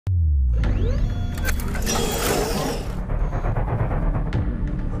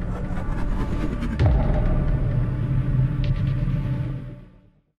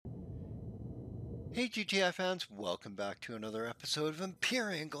GTI fans, welcome back to another episode of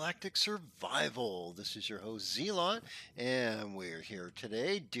Empyrion-Galactic Survival. This is your host Zelon, and we're here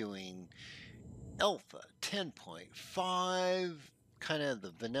today doing Alpha 10.5, kind of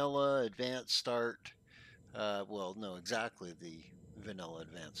the vanilla advanced start. Well, no, exactly the vanilla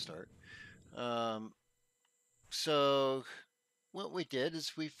advanced start. So what we did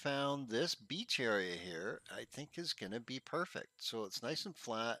is we found this beach area here, I think is going to be perfect. So it's nice and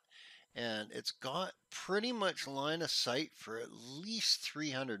flat. And it's got pretty much line of sight for at least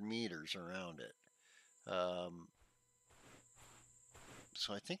 300 meters around it.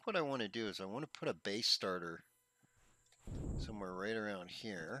 So I think what I want to do is I want to put a base starter somewhere right around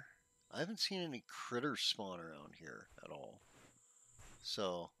here. I haven't seen any critters spawn around here at all.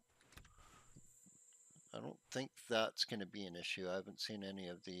 So I don't think that's going to be an issue. I haven't seen any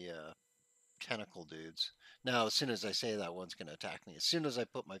of the tentacle dudes. Now, as soon as I say that, one's going to attack me. As soon as I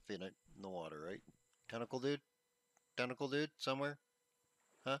put my feet in the water, right? Tentacle dude? Tentacle dude somewhere?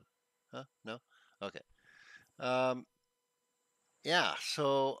 Huh? Huh? No? Okay. Yeah,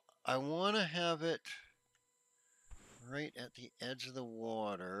 so I want to have it right at the edge of the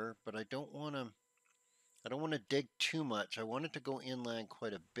water, but I don't want to dig too much. I want it to go inland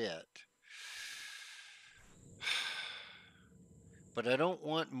quite a bit. But I don't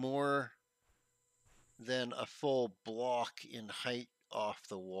want more than a full block in height off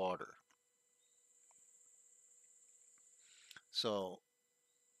the water. So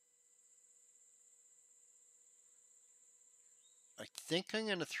I think I'm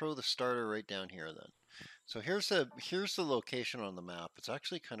going to throw the starter right down here then. So here's the location on the map. It's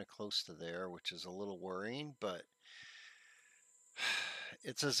actually kind of close to there, which is a little worrying, but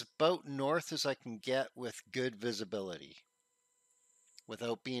it's as about north as I can get with good visibility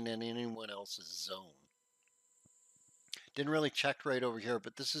without being in anyone else's zone. Didn't really check right over here,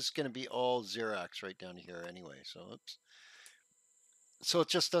 but this is going to be all Xerax right down here anyway. So oops. So it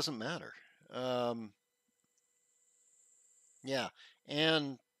just doesn't matter. Yeah,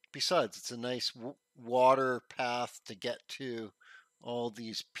 and besides, it's a nice water path to get to all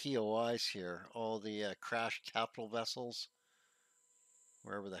these POIs here, all the crash capital vessels,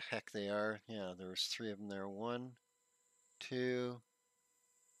 wherever the heck they are. Yeah, there was 3 of them there. 1, 2,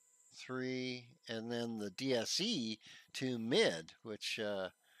 3, and then the DSE to mid, which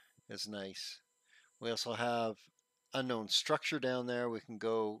is nice. We also have unknown structure down there we can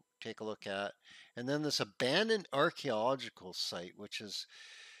go take a look at. And then this abandoned archaeological site, which is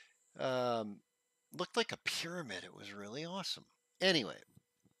looked like a pyramid. It was really awesome. Anyway,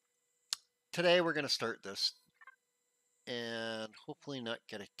 today we're going to start this and hopefully not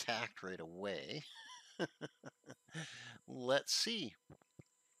get attacked right away. Let's see.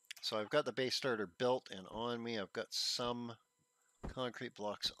 So I've got the base starter built and on me. I've got some concrete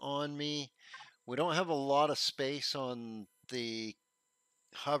blocks on me. We don't have a lot of space on the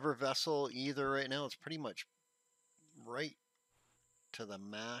hover vessel either right now. It's pretty much right to the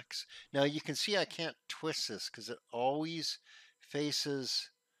max. Now you can see I can't twist this because it always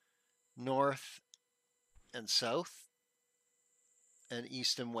faces north and south and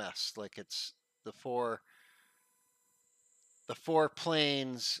east and west. Like it's the four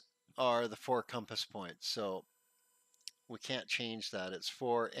planes are the 4 compass points. So we can't change that. It's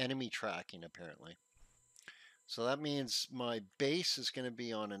for enemy tracking apparently. So that means my base is going to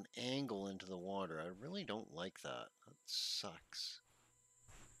be on an angle into the water. I really don't like that. That sucks.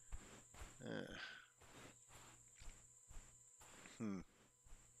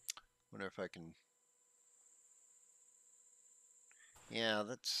 Wonder if I can. Yeah,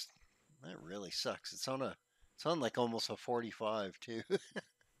 that really sucks. It's on like almost a 45 too.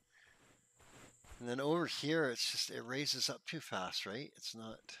 And then over here, it raises up too fast, right? It's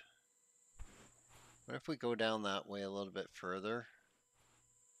not. What if we go down that way a little bit further?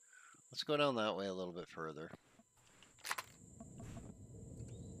 Let's go down that way a little bit further.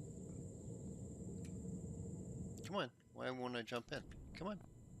 Come on. Why won't I jump in? Come on.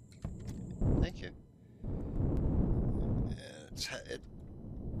 Thank you.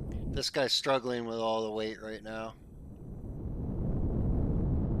 This guy's struggling with all the weight right now.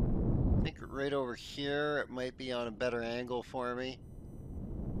 I think right over here it might be on a better angle for me.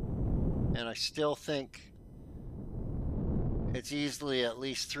 And I still think it's easily at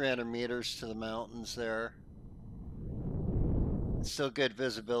least 300 meters to the mountains there. Still good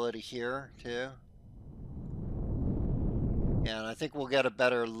visibility here too. Yeah, and I think we'll get a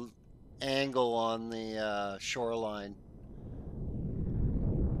better angle on the shoreline.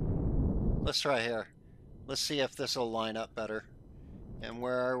 Let's try here. Let's see if this will line up better. And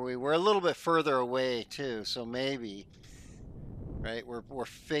where are we? We're a little bit further away too, so maybe, right? We're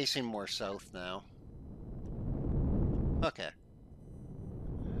facing more south now. Okay.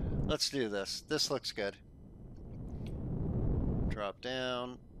 Let's do this. This looks good. Drop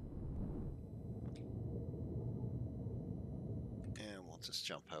down. And we'll just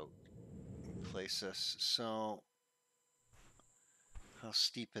jump out and place this. So, how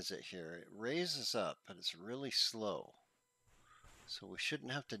steep is it here? It raises up, but it's really slow. So we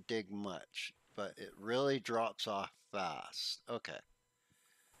shouldn't have to dig much, but it really drops off fast. Okay.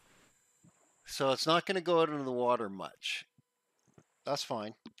 So it's not going to go out into the water much. That's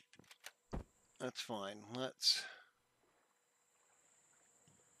fine. That's fine.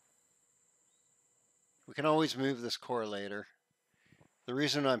 We can always move this core later. The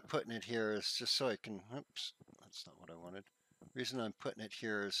reason I'm putting it here is just so I can, oops, that's not what I wanted. The reason I'm putting it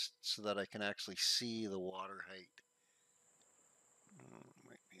here is so that I can actually see the water height.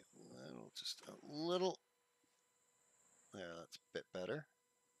 Might be a little, just a little. There, that's a bit better.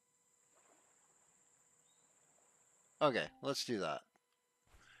 Okay, let's do that.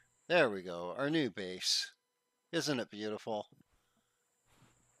 There we go, our new base. Isn't it beautiful?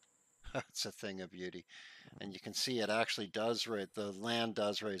 It's a thing of beauty. And you can see it actually does, the land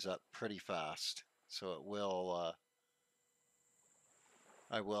does raise up pretty fast. So it will,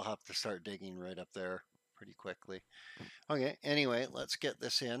 I will have to start digging right up there pretty quickly. Okay, anyway, let's get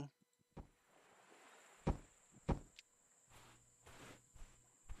this in.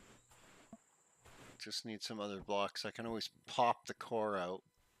 Just need some other blocks. I can always pop the core out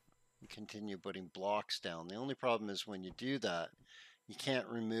and continue putting blocks down. The only problem is when you do that, you can't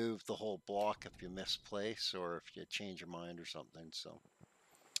remove the whole block if you misplace or if you change your mind or something. So,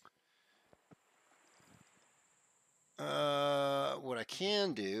 what I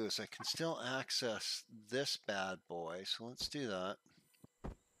can do is I can still access this bad boy. So let's do that.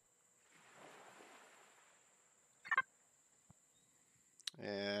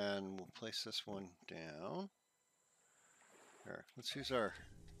 And we'll place this one down. Here, let's use our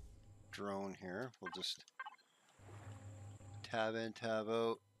drone here. We'll just tab in, tab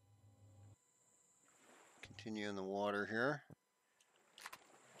out. Continue in the water here.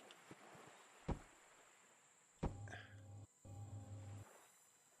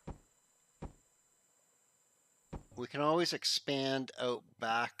 We can always expand out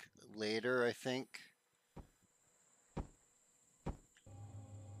back later, I think.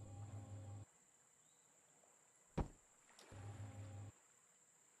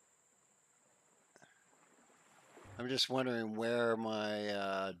 I'm just wondering where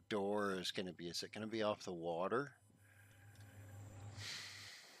my door is going to be. Is it going to be off the water?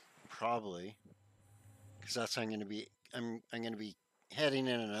 Probably, because that's how I'm going to be. I'm going to be heading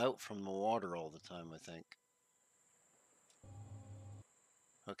in and out from the water all the time, I think.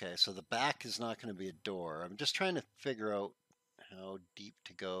 Okay, so the back is not going to be a door. I'm just trying to figure out how deep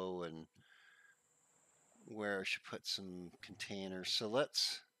to go and where I should put some containers. So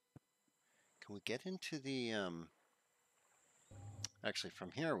can we get into the, actually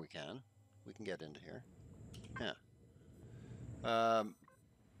from here we can get into here. Yeah.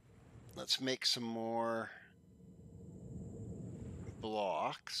 Let's make some more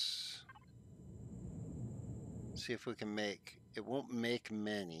blocks. See if we can make, it won't make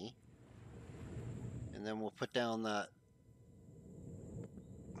many. And then we'll put down that,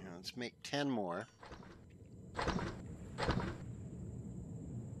 let's make 10 more.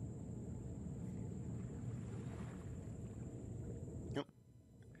 Yep.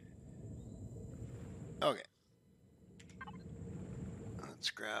 Okay. Let's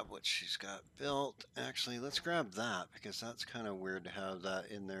grab what she's got built. Actually, let's grab that because that's kind of weird to have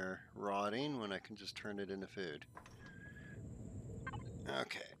that in there rotting when I can just turn it into food.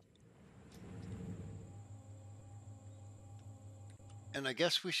 Okay. And I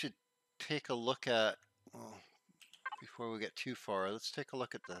guess we should take a look at, well, before we get too far, let's take a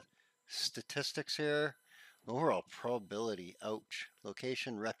look at the statistics here. Overall probability, ouch.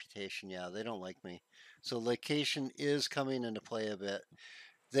 Location, reputation, yeah, they don't like me. So location is coming into play a bit.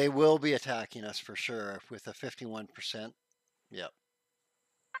 They will be attacking us for sure with a 51%. Yep.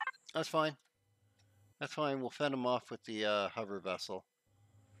 That's fine. That's fine. We'll fend them off with the hover vessel.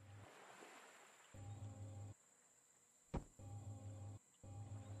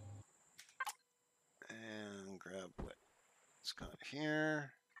 And grab what's got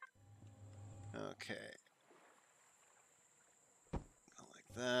here. Okay.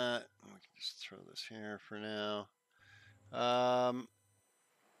 Like that. We can just throw this here for now.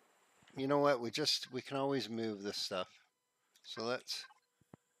 You know what? We can always move this stuff. So let's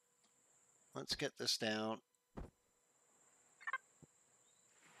get this down.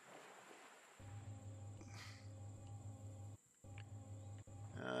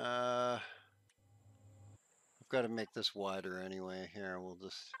 got to make this wider anyway. Here, we'll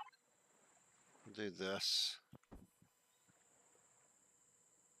just do this.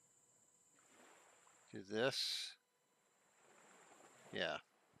 Do this. Yeah.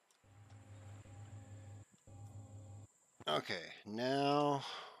 Okay, now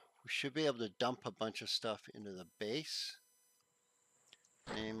we should be able to dump a bunch of stuff into the base.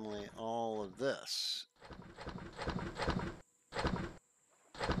 Namely, all of this.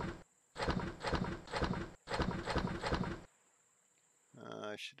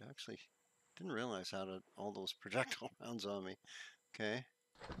 I should actually, didn't realize how to, all those projectile rounds on me. Okay,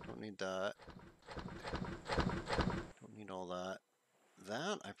 don't need that. Don't need all that.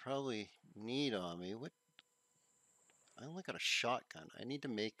 That I probably need on me. What? I only got a shotgun. I need to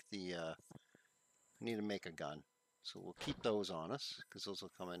make the, I need to make a gun. So we'll keep those on us, because those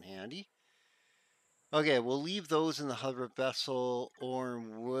will come in handy. Okay, we'll leave those in the hover vessel or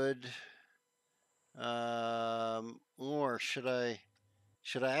wood. Or should I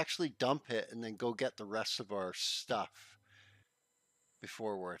actually dump it and then go get the rest of our stuff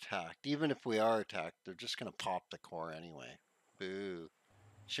before we're attacked? Even if we are attacked, they're just going to pop the core anyway. Boo.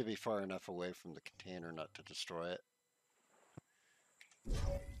 Should be far enough away from the container not to destroy it.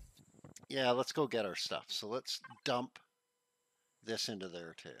 Yeah, let's go get our stuff. So let's dump this into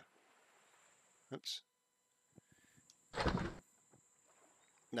there too. Oops.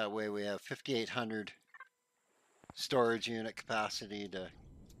 That way we have 5,800 storage unit capacity to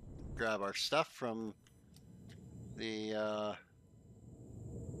grab our stuff from the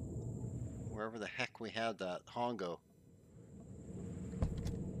wherever the heck we had that Hongo.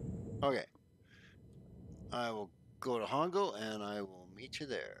 Okay, I will go to Hongo and I will meet you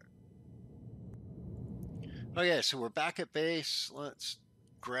there. Okay, so we're back at base. Let's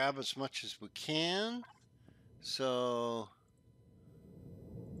grab as much as we can. So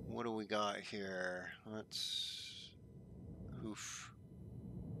what do we got here? Let's oof.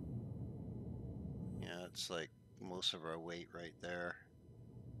 Yeah, it's like most of our weight right there.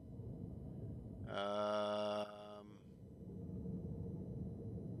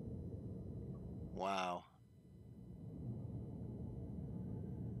 Wow.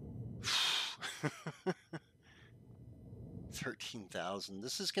 13,000.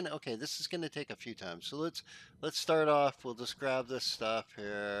 This is gonna, okay, this is gonna take a few times. So let's start off. We'll just grab this stuff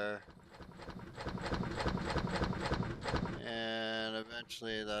here. And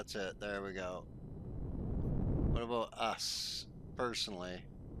eventually that's it. There we go. What about us personally?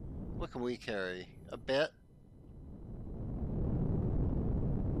 What can we carry? A bit?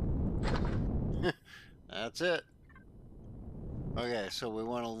 That's it. Okay, so we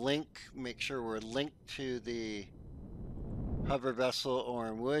want to make sure we're linked to the hover vessel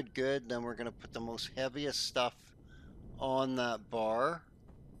or wood. Good. Then we're going to put the most heaviest stuff on that bar.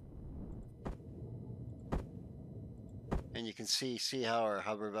 And you can see how our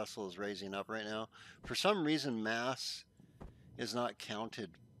hover vessel is raising up right now. For some reason, mass is not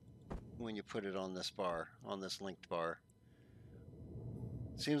counted when you put it on this bar, on this linked bar.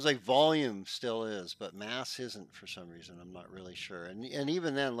 Seems like volume still is, but mass isn't for some reason. I'm not really sure. And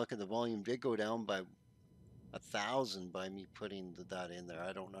even then, look at the volume did go down by 1,000 by me putting that in there.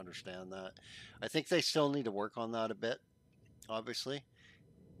 I don't understand that. I think they still need to work on that a bit, obviously.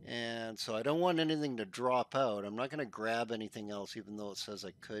 And so I don't want anything to drop out. I'm not going to grab anything else, even though it says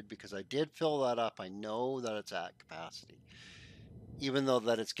I could, because I did fill that up. I know that it's at capacity, even though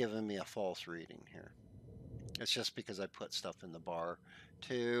that it's giving me a false reading here. It's just because I put stuff in the bar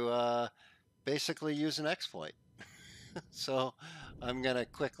to basically use an exploit. So I'm going to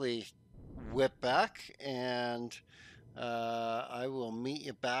quickly whip back and I will meet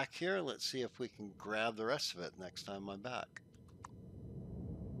you back here. Let's see if we can grab the rest of it next time I'm back.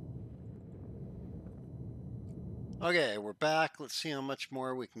 Okay, we're back. Let's see how much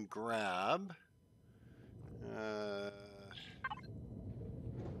more we can grab.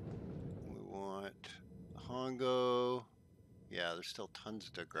 We want Hongo. Yeah, there's still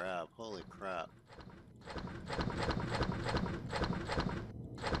tons to grab. Holy crap.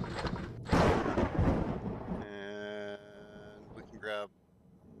 And we can grab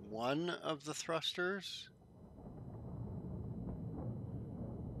one of the thrusters.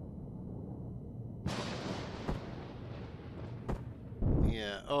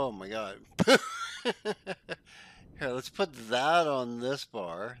 Yeah, oh my god. Here, let's put that on this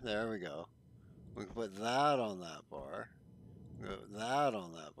bar. There we go. We can put that on that bar. That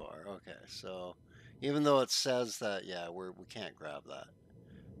on that bar. Okay, so even though it says that, yeah, we can't grab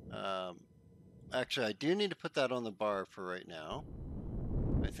that. Actually, I do need to put that on the bar for right now,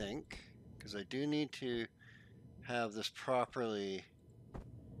 I think, because I do need to have this properly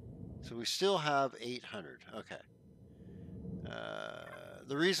So we still have 800. Okay.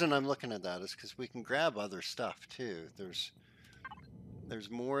 The reason I'm looking at that is because we can grab other stuff too. There's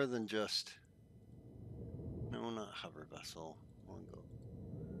more than just, no, not hover vessel. One go.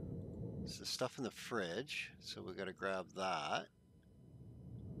 There's the stuff in the fridge, so we got to grab that.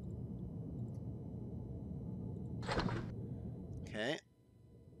 Okay.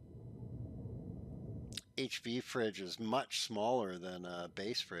 HV fridge is much smaller than a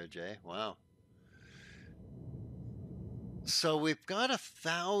base fridge, eh? Wow. So we've got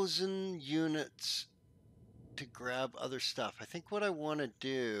 1,000 units to grab other stuff. I think what I want to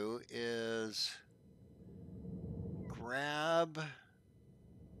do is grab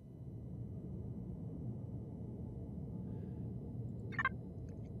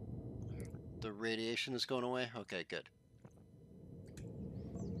the radiation is going away. Okay, good.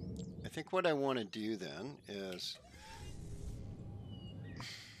 I think what I want to do then is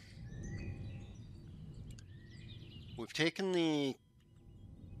we've taken the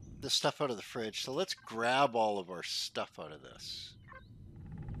stuff out of the fridge, so let's grab all of our stuff out of this.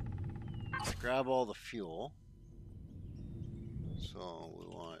 Let's grab all the fuel. So we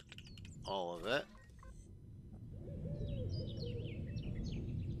want all of it.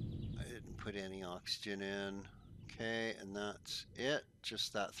 I didn't put any oxygen in. Okay, and that's it.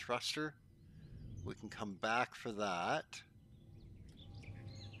 Just that thruster. We can come back for that.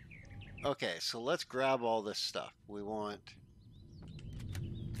 Okay, so let's grab all this stuff. We want,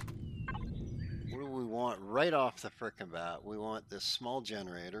 what do we want right off the frickin' bat? We want this small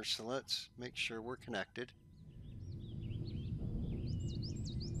generator, so let's make sure we're connected.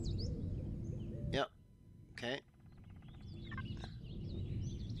 Yep, okay.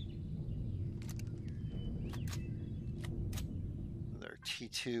 With our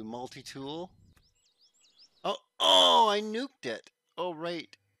T2 multi-tool. Oh, I nuked it. Oh,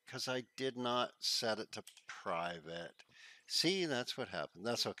 right, because I did not set it to private. See, that's what happened.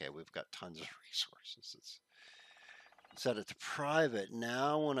 That's okay. We've got tons of resources. Let's set it to private.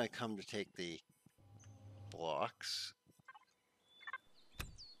 Now, when I come to take the blocks,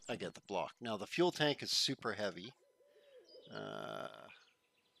 I get the block. Now, the fuel tank is super heavy.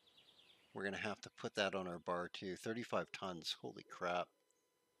 We're going to have to put that on our bar, too. 35 tons. Holy crap.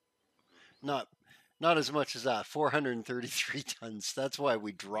 Not as much as that. 433 tons. That's why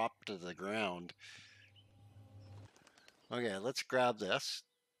we dropped to the ground. Okay, let's grab this.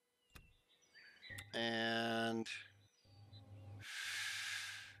 And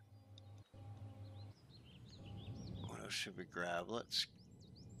what else should we grab?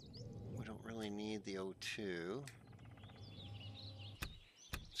 We don't really need the O2.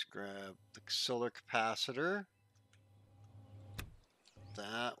 Let's grab the solar capacitor.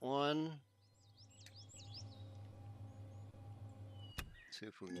 That one. See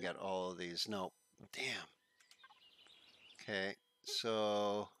if we can get all of these. No, damn. Okay,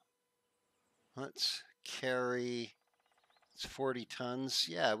 so let's carry, it's 40 tons.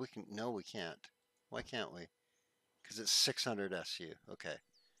 Yeah, we can, no, we can't. Why can't we? Because it's 600 SU. Okay.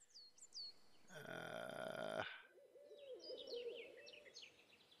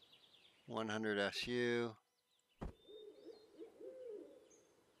 100 SU.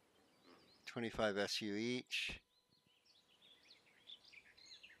 25 SU each.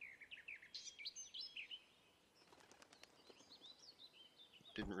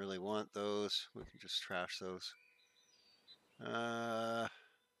 Didn't really want those. We can just trash those.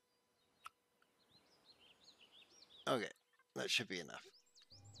 Okay, that should be enough.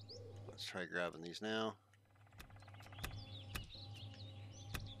 Let's try grabbing these now.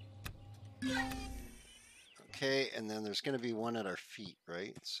 Okay, and then there's going to be one at our feet,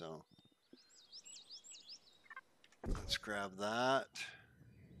 right? So let's grab that.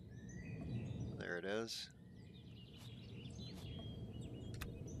 There it is.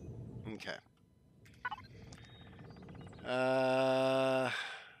 Okay.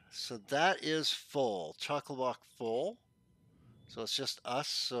 So that is full. Chocolate block full. So it's just us.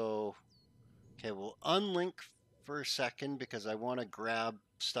 So, okay, we'll unlink for a second because I want to grab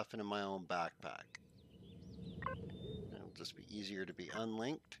stuff into my own backpack. It'll just be easier to be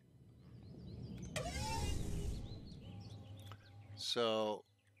unlinked. So,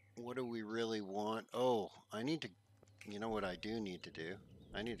 what do we really want? Oh, I need to, you know what I do need to do?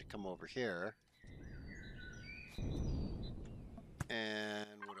 I need to come over here. And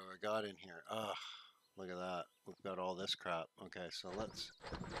what do I got in here? Ugh, look at that. We've got all this crap. Okay, so let's...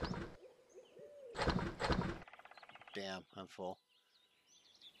 Damn, I'm full.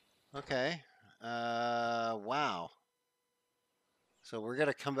 Okay. Wow. So we're going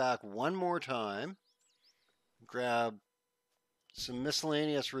to come back one more time. Grab some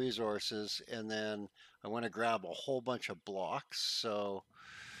miscellaneous resources, and then I want to grab a whole bunch of blocks, so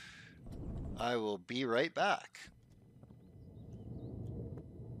I will be right back.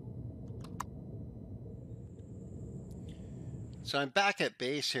 So I'm back at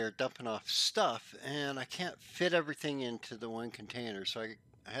base here dumping off stuff, and I can't fit everything into the one container, so I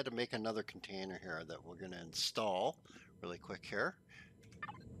had to make another container here that we're going to install really quick here.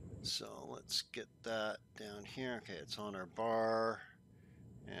 So let's get that down here. Okay, it's on our bar,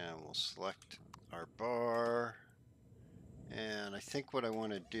 and we'll select our bar. And I think what I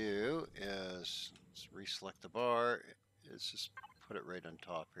want to do is reselect the bar, is just put it right on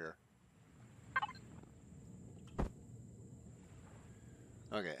top here.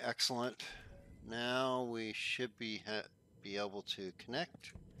 Okay, excellent. Now we should be able to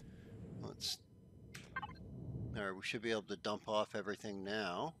connect. We should be able to dump off everything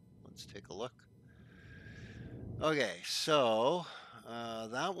now. Let's take a look. Okay, so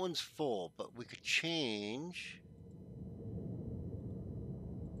that one's full, but we could change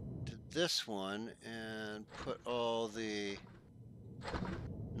to this one and put all the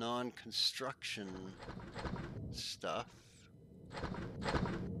non-construction stuff.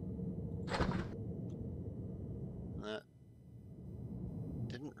 That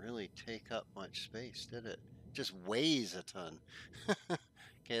didn't really take up much space, did it? Just weighs a ton.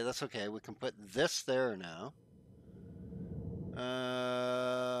 Okay, that's okay. We can put this there now.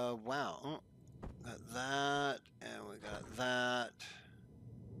 Wow. Oh, got that, and we got that.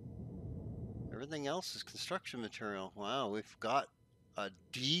 Everything else is construction material. Wow, we've got a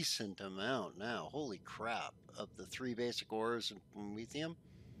decent amount now. Holy crap. Of the 3 basic ores and promethium,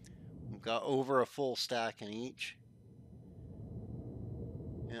 we've got over a full stack in each.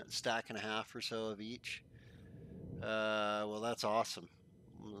 Yeah, stack and a half or so of each. Well, that's awesome.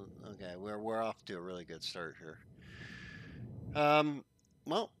 Okay, we're off to a really good start here.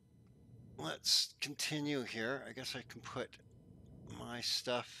 Well, let's continue here. I guess I can put my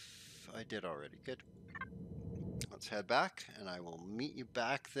stuff. I did already. Good. Let's head back, and I will meet you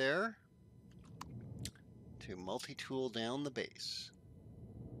back there to multi-tool down the base.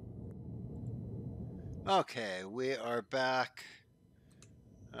 Okay, we are back.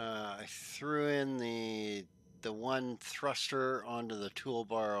 I threw in the one thruster onto the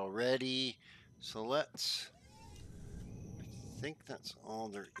toolbar already, so let's. I think that's all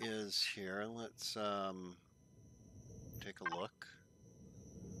there is here. Let's take a look.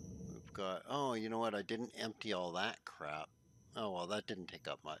 We've got. Oh, you know what? I didn't empty all that crap. Oh well, that didn't take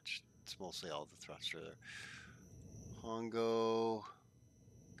up much. It's mostly all the thruster there. Hongo.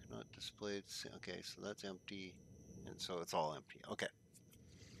 Not displayed. Okay, so that's empty, and so it's all empty. Okay,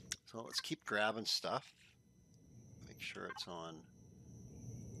 so let's keep grabbing stuff. Make sure it's on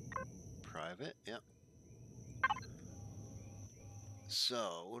private. Yep.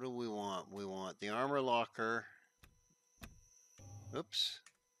 So what do we want? We want the armor locker. Oops,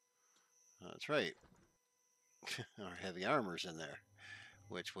 that's right. Our heavy armor's in there,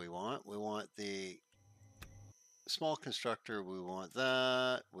 which we want. We want the small constructor. We want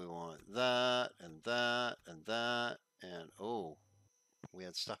that. We want that, and that, and that, and oh, we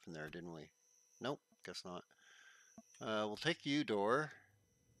had stuff in there, didn't we? Nope, guess not. We'll take U-door,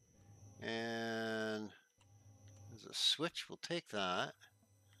 and there's a switch. We'll take that.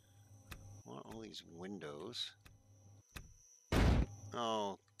 I want all these windows.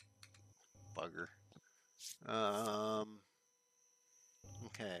 Oh, bugger.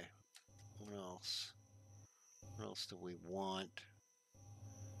 Okay. What else? What else do we want?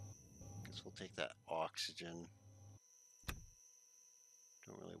 Guess we'll take that oxygen.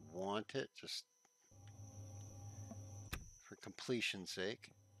 Don't really want it, just for completion's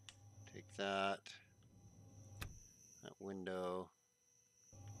sake. Take that. That window.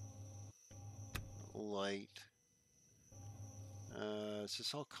 Light. Is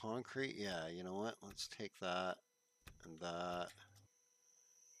this all concrete? Yeah, you know what? Let's take that and that.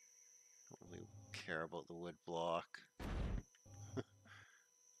 Don't really care about the wood block.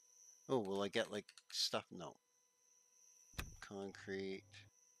 Oh, will I get like stuff? No. Concrete.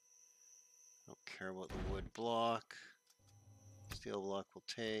 Don't care about the wood block. Steel block will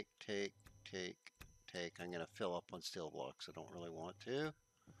take. I'm going to fill up on steel blocks. I don't really want to.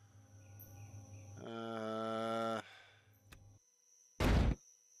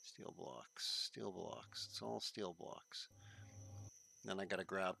 Steel blocks. It's all steel blocks. Then I got to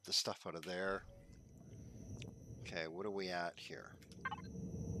grab the stuff out of there. Okay, what are we at here?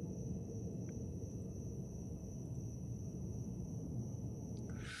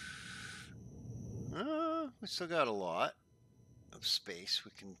 We still got a lot. of space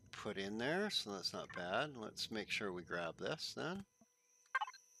we can put in there, so that's not bad. Let's make sure we grab this then.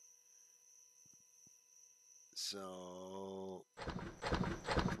 So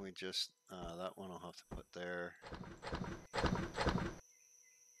can we just, that one I'll have to put there.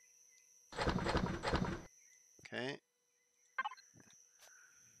 Okay.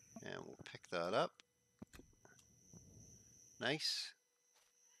 And we'll pick that up. Nice.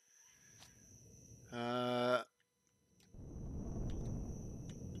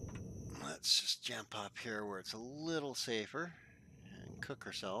 Let's just jump up here where it's a little safer and cook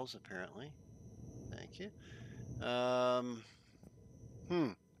ourselves, apparently. Thank you.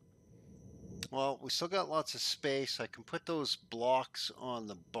 Well, we still got lots of space. I can put those blocks on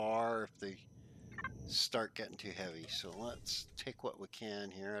the bar if they start getting too heavy. So let's take what we can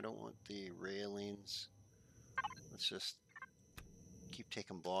here. I don't want the railings. Let's just keep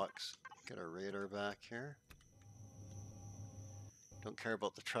taking blocks. Get our radar back here. Don't care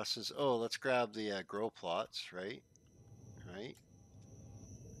about the trusses. Oh, let's grab the grow plots, right? Right.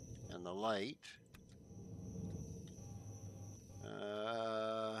 And the light.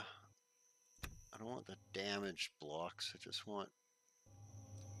 I don't want the damaged blocks. I just want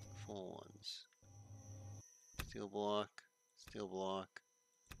full ones. Steel block, steel block,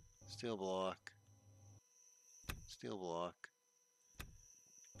 steel block, steel block.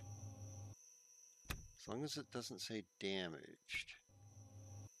 As long as it doesn't say damaged.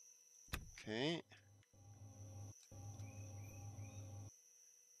 Okay.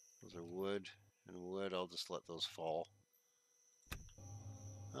 Those are wood and wood. I'll just let those fall.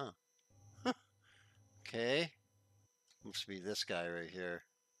 Huh. Okay. Must be this guy right here.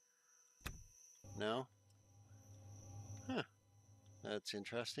 No? Huh. That's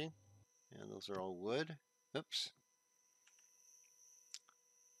interesting. And those are all wood. Oops.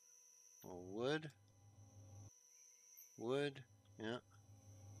 All wood. Wood. Yeah.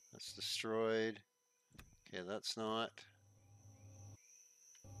 That's destroyed. Okay, that's not.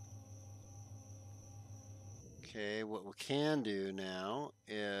 Okay, what we can do now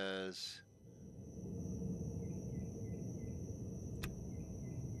is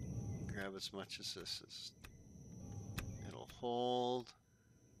grab as much as this is. It'll hold.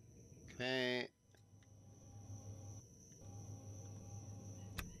 Okay.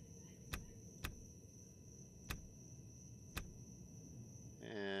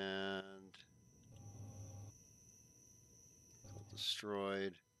 And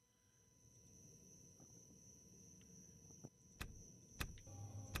destroyed.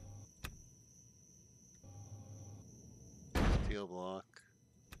 Steel block.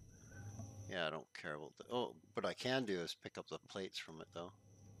 Yeah, I don't care about the. Oh, what I can do is pick up the plates from it though.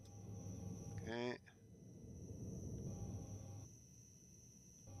 Okay.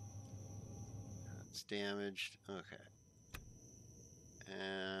 That's damaged. Okay.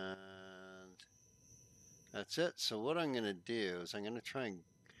 And that's it. So what I'm going to do is I'm going to try and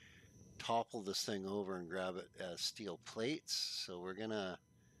topple this thing over and grab it as steel plates. So we're gonna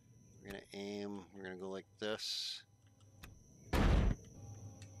aim. We're gonna go like this.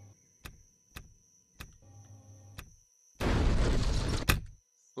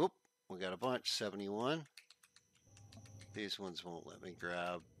 Oop, we got a bunch. 71. These ones won't let me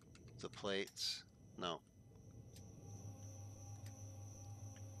grab the plates. No.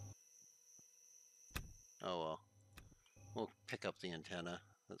 Oh well. We'll pick up the antenna.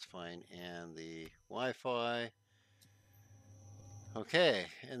 That's fine. And the Wi-Fi. Okay,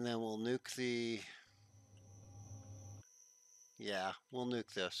 and then we'll nuke the. Yeah, we'll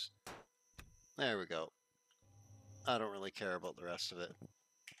nuke this. There we go. I don't really care about the rest of it.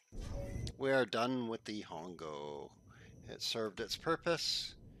 We are done with the Hongo. It served its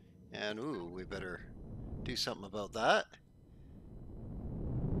purpose. And ooh, we better do something about that.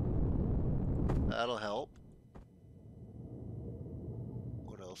 That'll help.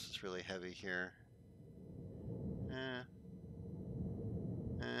 What else is really heavy here?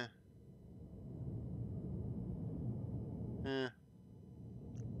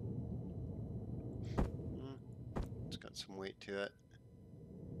 It's got some weight to it.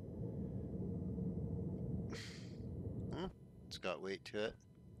 It's got weight to it.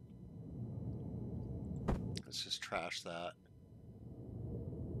 Let's just trash that.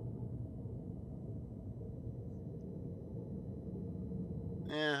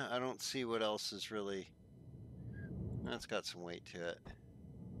 I don't see what else is really. That's got some weight to it.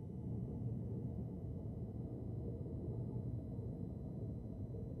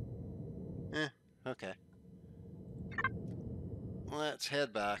 Okay. Let's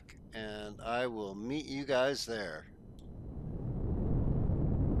head back and I will meet you guys there.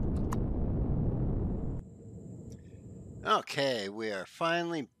 Okay, we are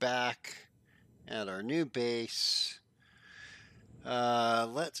finally back at our new base.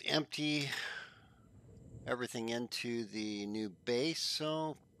 Let's empty everything into the new base.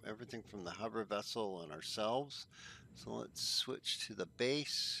 So everything from the hover vessel and ourselves. So let's switch to the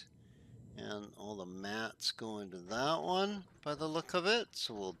base, and all the mats go into that one by the look of it.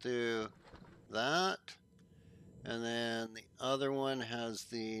 So we'll do that. And then the other one has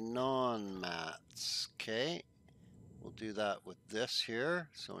the non-mats. Okay, we'll do that with this here.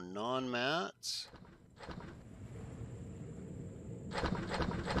 So non-mats.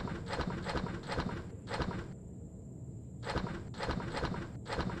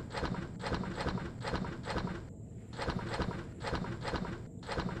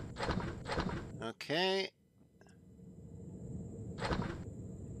 Okay.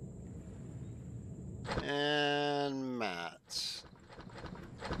 And mats.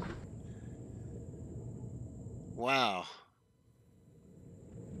 Wow.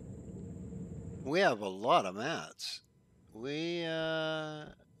 We have a lot of mats.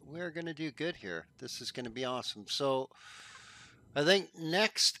 We're gonna do good here. This is gonna be awesome. So I think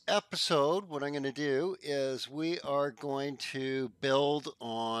next episode, what I'm gonna do is we are going to build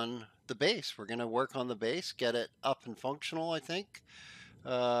on the base. We're gonna work on the base, get it up and functional, I think.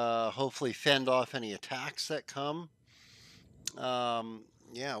 Hopefully fend off any attacks that come.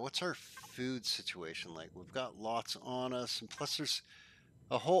 Yeah, what's our food situation like? We've got lots on us, and plus there's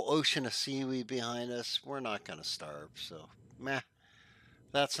a whole ocean of seaweed behind us. We're not going to starve, so meh,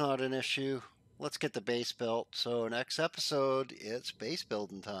 that's not an issue. Let's get the base built. So next episode, it's base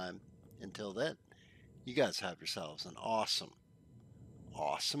building time. Until then, you guys have yourselves an awesome,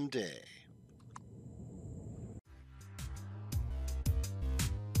 awesome day.